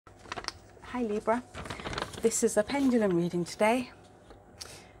Hi Libra, this is a pendulum reading today.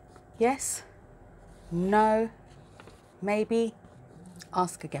 Yes, no, maybe,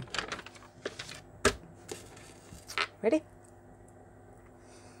 ask again. Ready?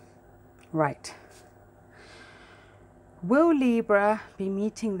 Right. Will Libra be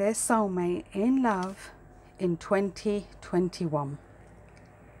meeting their soulmate in love in 2021?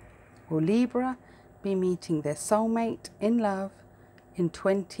 Will Libra be meeting their soulmate in love in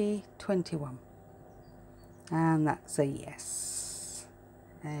 2021? And that's a yes.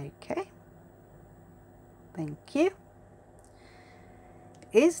 Okay. Thank you.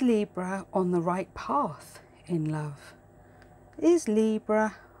 Is Libra on the right path in love? Is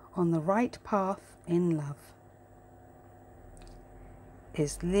Libra on the right path in love?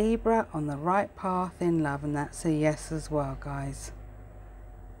 Is Libra on the right path in love? And that's a yes as well, guys.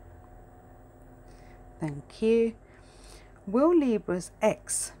 Thank you. Will Libra's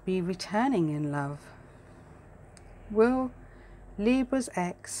ex be returning in love? Will Libra's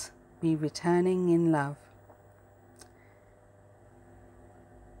ex be returning in love?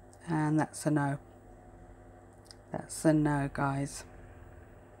 And that's a no. That's a no, guys.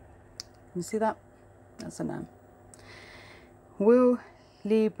 You see that? That's a no. Will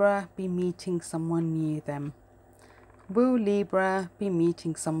Libra be meeting someone new then? Will Libra be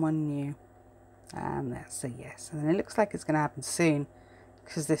meeting someone new? And that's a yes. And it looks like it's going to happen soon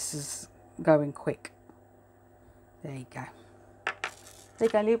because this is going quick. There you go. There you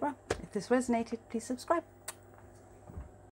go, Libra. If this resonated, please subscribe.